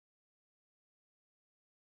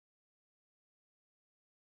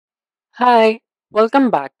Hi,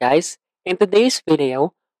 welcome back guys. In today's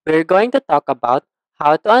video, we're going to talk about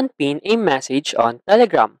how to unpin a message on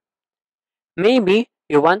Telegram. Maybe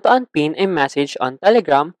you want to unpin a message on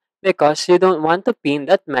Telegram because you don't want to pin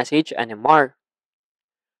that message anymore.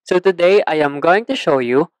 So today I am going to show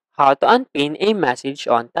you how to unpin a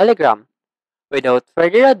message on Telegram. Without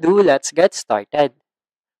further ado, let's get started.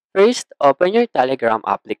 First, open your Telegram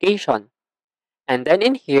application. And then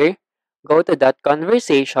in here, go to that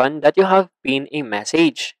conversation that you have pinned a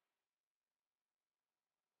message.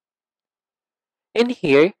 In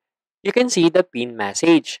here, you can see the pin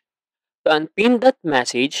message. To unpin that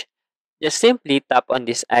message, just simply tap on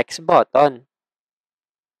this X button.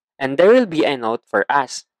 And there will be a note for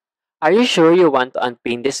us. Are you sure you want to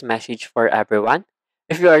unpin this message for everyone?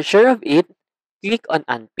 If you are sure of it, click on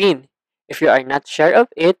Unpin. If you are not sure of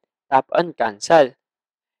it, tap on Cancel.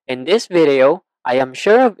 In this video, I am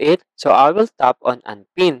sure of it, so I will tap on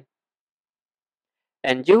Unpin.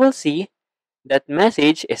 And you will see that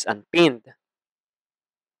message is unpinned.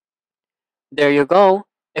 There you go.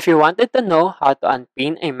 If you wanted to know how to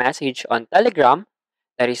unpin a message on Telegram,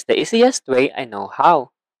 that is the easiest way I know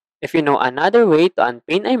how. If you know another way to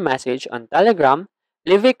unpin a message on Telegram,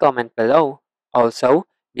 leave a comment below. Also,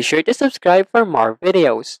 be sure to subscribe for more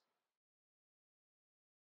videos.